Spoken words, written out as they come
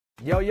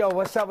Yo,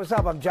 what's up?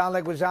 I'm John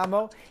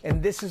Leguizamo,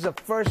 and this is a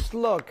first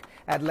look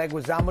at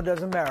Leguizamo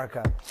Does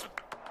America.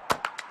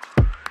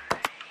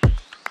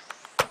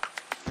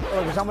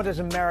 Leguizamo Does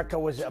America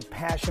was a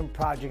passion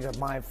project of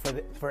mine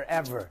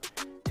forever,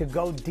 to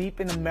go deep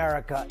in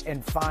America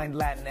and find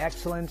Latin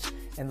excellence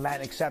and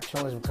Latin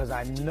exceptionalism, because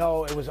I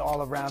know it was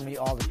all around me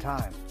all the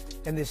time.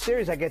 In this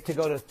series, I get to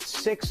go to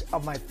 6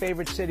 of my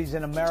favorite cities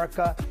in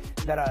America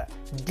that are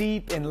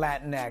deep in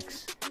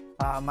Latinx.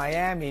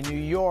 Miami, New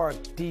York,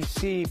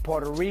 D.C.,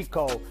 Puerto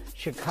Rico,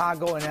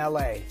 Chicago, and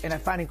L.A. And I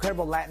find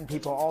incredible Latin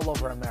people all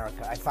over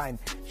America. I find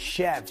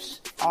chefs,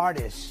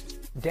 artists,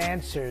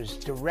 dancers,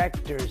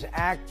 directors,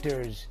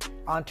 actors,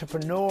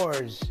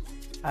 entrepreneurs,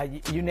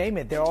 you name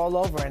it, they're all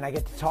over, and I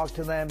get to talk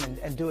to them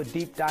and do a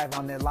deep dive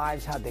on their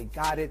lives, how they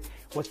got it,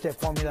 what's their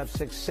formula of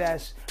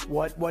success,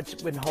 what's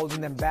been holding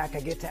them back.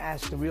 I get to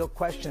ask the real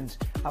questions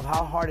of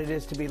how hard it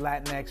is to be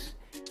Latinx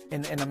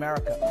in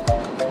America.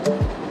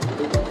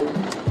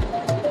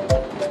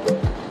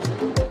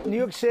 New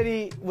York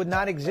City would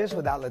not exist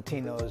without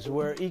Latinos.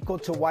 We're equal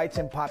to whites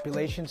in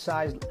population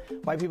size.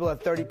 White people are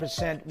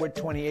 30%, we're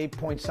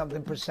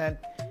 28-point-something%.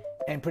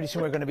 And pretty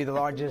soon we're going to be the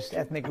largest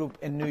ethnic group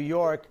in New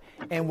York.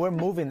 And we're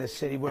moving the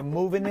city. We're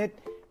moving it.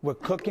 We're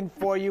cooking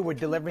for you. We're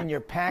delivering your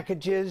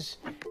packages.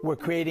 We're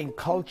creating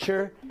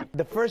culture.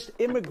 The first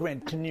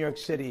immigrant to New York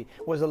City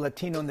was a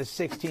Latino in the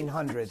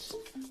 1600s.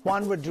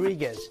 Juan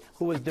Rodriguez,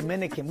 who was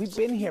Dominican. We've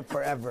been here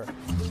forever.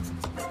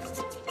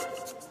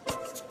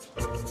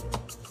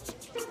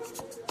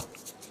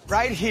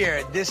 Right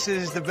here, this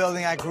is the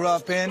building I grew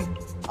up in,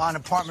 on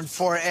apartment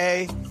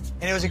 4A.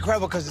 And it was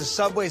incredible because the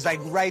subway's like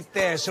right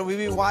there. So we'd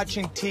be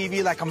watching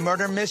TV like a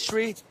murder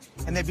mystery,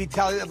 and they'd be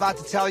about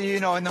to tell you,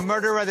 and the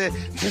murderer, and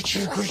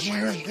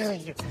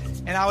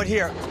I would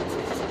hear.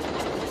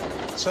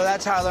 So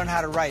that's how I learned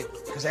how to write,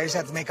 because I just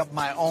had to make up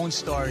my own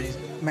stories.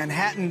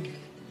 Manhattan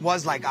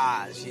was like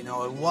Oz, it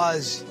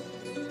was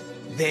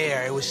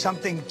there. It was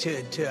something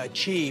to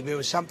achieve. It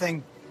was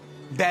something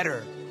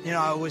better. It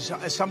was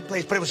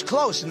someplace, but it was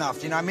close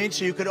enough, you know what I mean?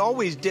 So you could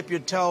always dip your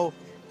toe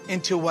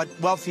into what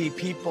wealthy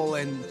people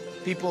and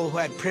people who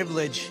had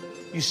privilege,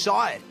 you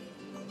saw it.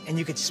 And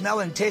you could smell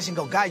it and taste it and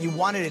go, God, you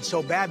wanted it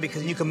so bad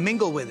because you can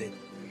mingle with it.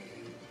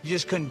 You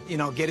just couldn't,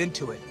 get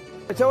into it.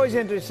 It's always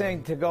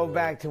interesting to go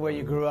back to where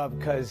you grew up,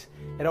 because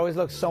it always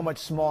looks so much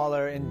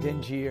smaller and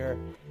dingier.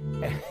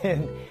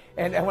 And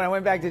when I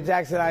went back to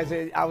Jackson,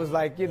 I was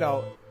like,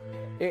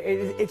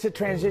 it's a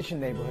transition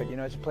neighborhood.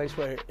 It's a place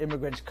where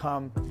immigrants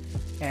come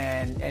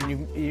and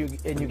you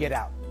get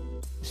out.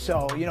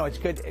 So, it's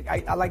good.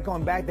 I like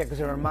going back there because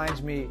it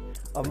reminds me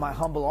of my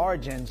humble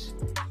origins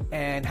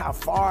and how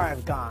far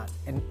I've gone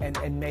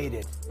and made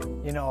it,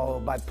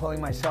 by pulling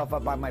myself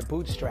up by my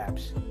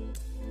bootstraps.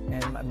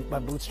 And my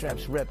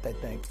bootstraps ripped, I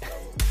think.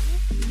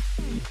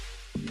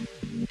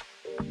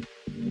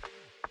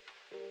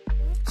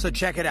 So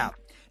check it out.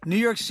 New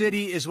York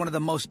City is one of the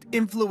most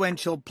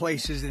influential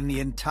places in the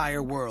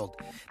entire world.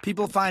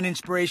 People find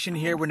inspiration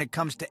here when it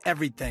comes to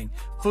everything: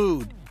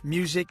 food,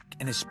 music,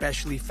 and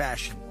especially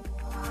fashion.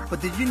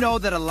 But did you know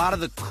that a lot of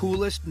the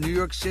coolest New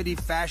York City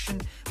fashion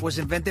was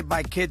invented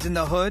by kids in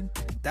the hood?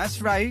 That's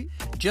right.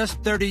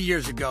 Just 30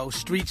 years ago,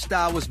 street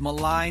style was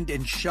maligned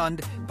and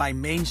shunned by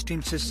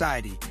mainstream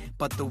society.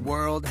 But the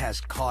world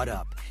has caught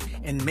up.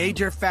 And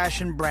major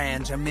fashion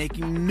brands are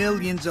making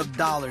millions of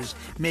dollars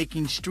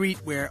making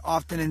streetwear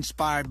often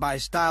inspired by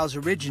styles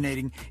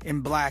originating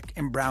in black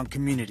and brown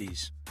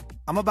communities.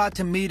 I'm about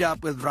to meet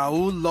up with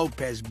Raul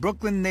Lopez,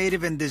 Brooklyn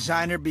native and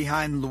designer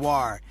behind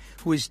Loire,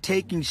 who is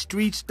taking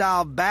street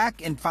style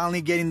back and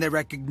finally getting the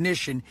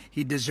recognition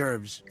he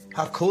deserves.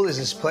 How cool is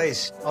this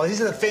place? Oh,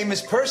 these are the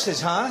famous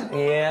purses, huh?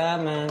 Yeah,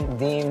 man.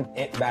 The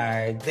It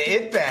Bag. The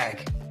It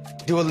Bag.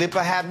 Dua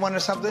Lipa had one or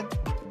something?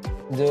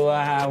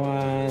 Dua had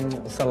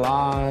one.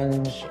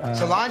 Solange.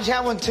 Solange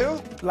had one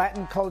too?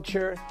 Latin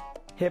culture,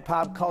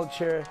 hip-hop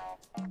culture,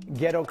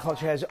 ghetto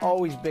culture has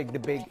always been the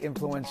big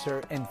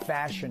influencer in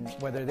fashion,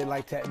 whether they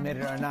like to admit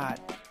it or not.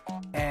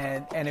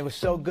 And it was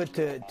so good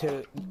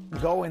to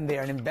go in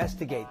there and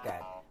investigate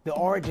that. The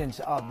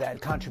origins of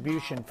that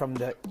contribution, from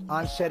the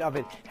onset of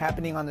it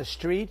happening on the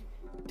street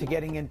to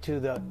getting into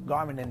the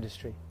garment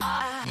industry.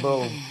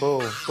 Boom,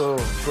 boom, boom,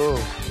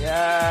 boom.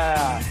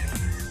 Yeah.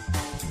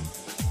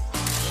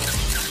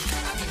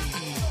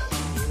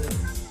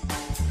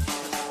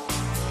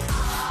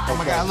 Oh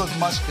my God, I look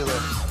muscular.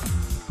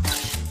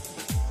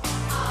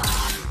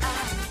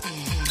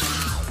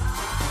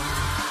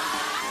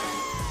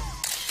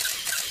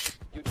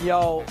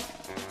 Yo,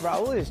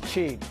 Raul is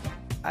cheap.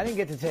 I didn't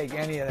get to take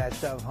any of that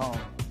stuff home.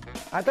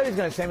 I thought he was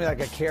gonna send me like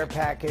a care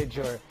package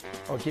or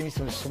give me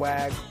some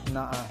swag.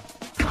 Nuh-uh.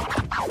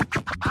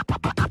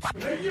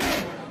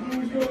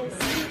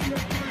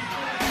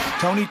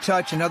 Tony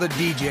Touch and other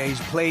DJs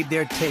played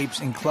their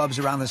tapes in clubs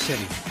around the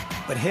city.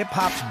 But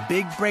hip-hop's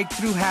big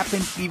breakthrough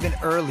happened even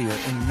earlier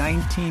in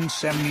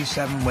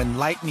 1977 when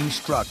lightning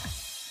struck.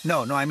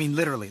 No, I mean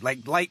literally,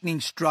 like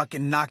lightning struck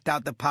and knocked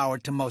out the power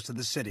to most of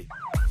the city.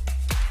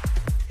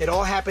 It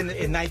all happened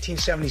in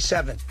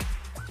 1977.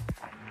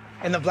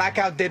 And the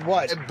blackout did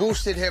what? It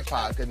boosted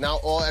hip-hop, because now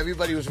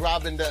everybody was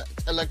robbing the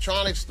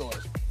electronic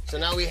stores. So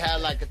now we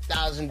had like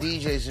 1,000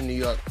 DJs in New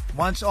York.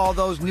 Once all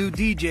those new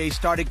DJs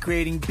started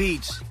creating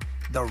beats,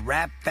 the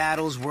rap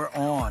battles were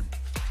on.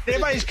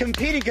 Everybody's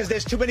competing because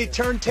there's too many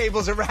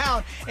turntables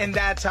around, and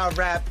that's how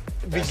rap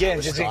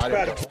begins. It's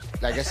incredible.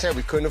 Like I said,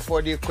 we couldn't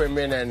afford the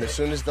equipment, and as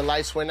soon as the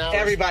lights went out,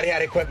 everybody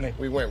had equipment.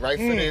 We went right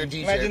for the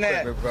DJ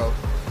equipment, bro.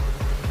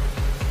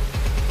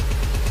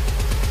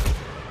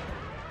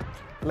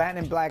 Latin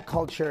and black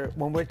culture,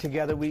 when we're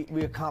together, we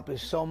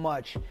accomplish so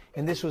much.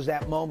 And this was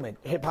that moment.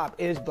 Hip-hop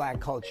is black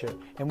culture,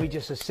 and we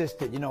just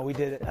assisted. You know, we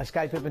did a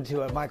Sky Pippen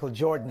to Michael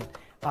Jordan,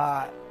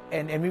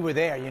 and we were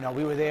there. You know,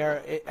 we were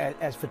there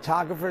as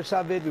photographers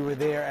of it. We were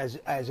there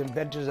as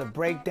inventors of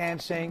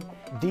breakdancing,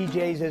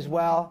 DJs as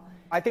well.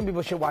 I think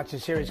people should watch the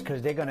series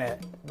because they're going to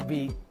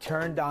be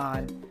turned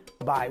on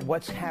by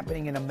what's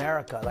happening in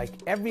America, like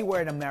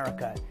everywhere in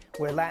America,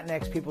 where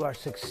Latinx people are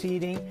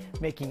succeeding,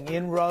 making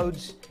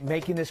inroads,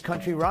 making this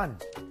country run,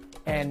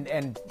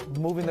 and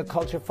moving the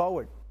culture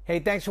forward. Hey,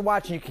 thanks for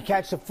watching. You can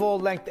catch the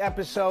full-length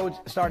episodes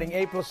starting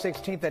April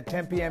 16th at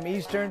 10 p.m.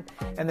 Eastern,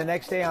 and the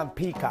next day on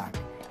Peacock.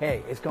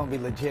 Hey, it's going to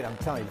be legit. I'm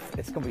telling you,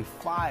 it's going to be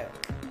fire.